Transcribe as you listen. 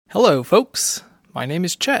Hello, folks. My name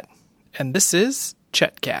is Chet, and this is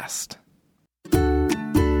Chetcast.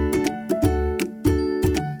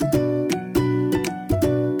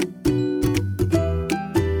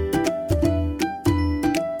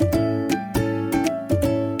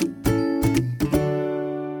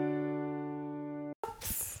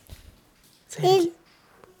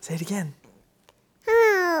 Say it again.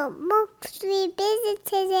 Oh, books we visit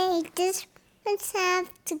today. This one's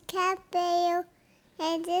have to cafe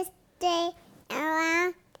and this day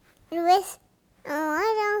around with a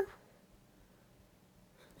water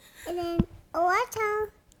and then a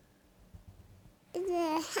water and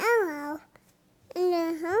then hello and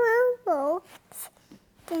then hello books.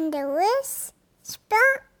 Then the wrist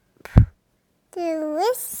stop. The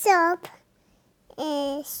wrist stop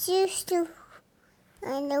is used to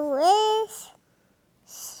and the wrist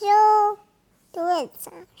show the wrist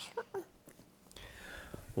show.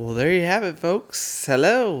 Well, there you have it, folks.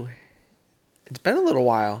 Hello. It's been a little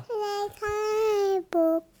while.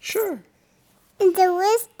 Sure. And the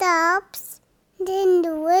wrist stops. Then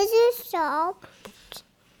the wrist stops.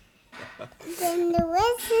 Then the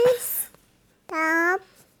wrist stops.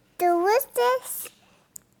 The wrist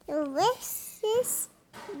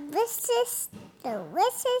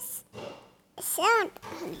sound.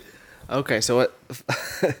 Okay, so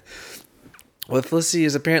what Felicity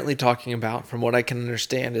is apparently talking about, from what I can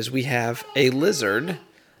understand, is we have a lizard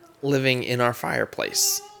living in our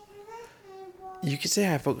fireplace. You can say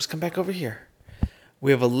hi, folks. Come back over here.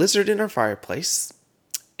 We have a lizard in our fireplace,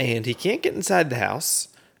 and he can't get inside the house,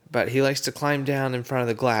 but he likes to climb down in front of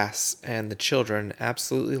the glass, and the children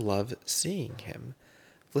absolutely love seeing him.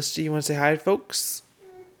 Felicity, you want to say hi, folks?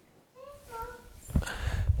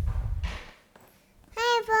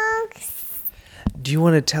 Hi, folks. Do you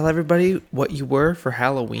want to tell everybody what you were for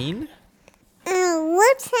Halloween?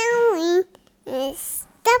 What's Halloween is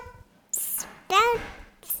stops,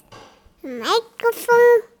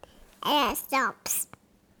 microphone, and it stops.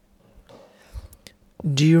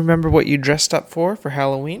 Do you remember what you dressed up for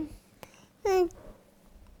Halloween?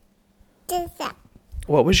 That.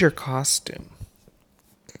 What was your costume?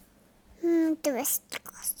 The rest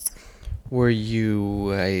costume. Were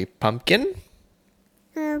you a pumpkin?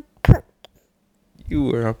 You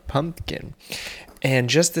were a pumpkin. And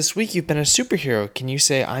just this week, you've been a superhero. Can you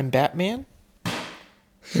say, I'm Batman?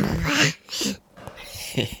 Do you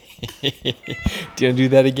want to do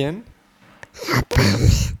that again?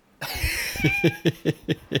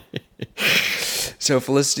 So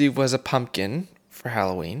Felicity was a pumpkin for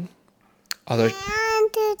Halloween. Although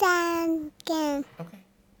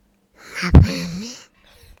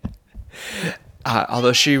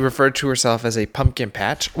although she referred to herself as a pumpkin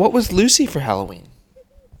patch. What was Lucy for Halloween?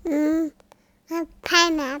 A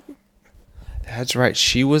pineapple. That's right.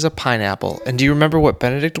 She was a pineapple. And do you remember what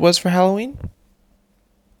Benedict was for Halloween?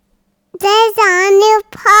 There's on your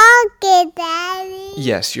pocket, Daddy.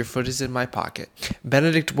 Yes, your foot is in my pocket.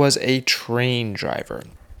 Benedict was a train driver.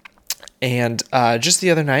 And just the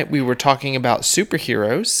other night, we were talking about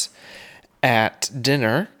superheroes at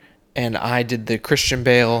dinner. And I did the Christian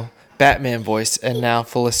Bale Batman voice. And now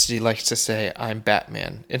Felicity likes to say, I'm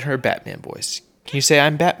Batman, in her Batman voice. Can you say,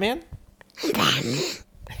 I'm Batman? Batman.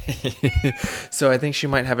 So I think she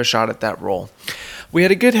might have a shot at that role. We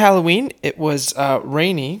had a good Halloween. It was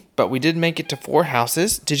rainy, but we did make it to 4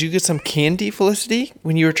 houses. Did you get some candy, Felicity,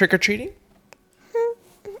 when you were trick-or-treating?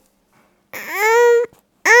 I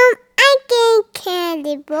get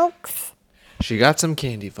candy, folks. She got some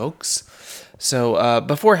candy, folks. So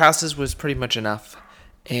before houses was pretty much enough.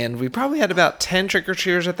 And we probably had about 10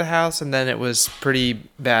 trick-or-treaters at the house, and then it was pretty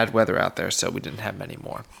bad weather out there, so we didn't have many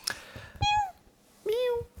more.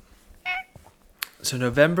 So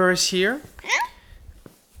November is here.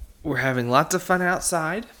 We're having lots of fun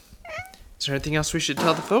outside. Is there anything else we should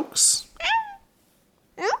tell the folks?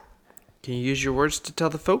 Can you use your words to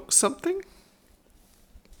tell the folks something?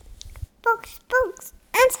 Folks,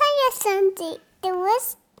 I'll tell you something.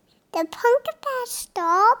 The pumpkin patch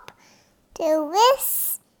stop, the little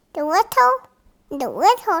sign.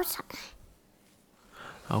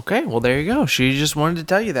 Okay, well, there you go. She just wanted to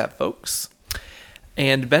tell you that, folks.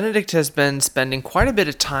 And Benedict has been spending quite a bit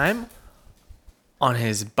of time on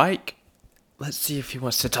his bike. Let's see if he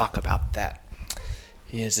wants to talk about that.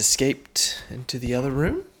 He has escaped into the other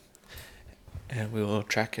room, and we will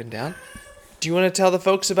track him down. Do you want to tell the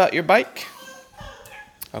folks about your bike?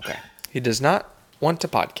 Okay. He does not want to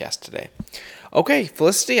podcast today. Okay,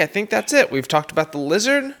 Felicity, I think that's it. We've talked about the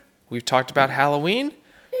lizard. We've talked about Halloween.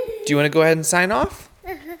 Do you want to go ahead and sign off?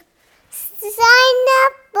 Sign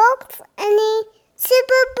up, folks, and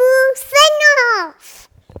Super Boo sign off.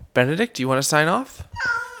 Benedict, do you want to sign off?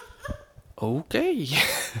 Okay.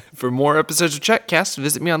 For more episodes of Chetcast,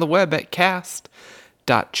 visit me on the web at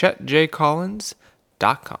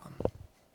cast.chetjcollins.com.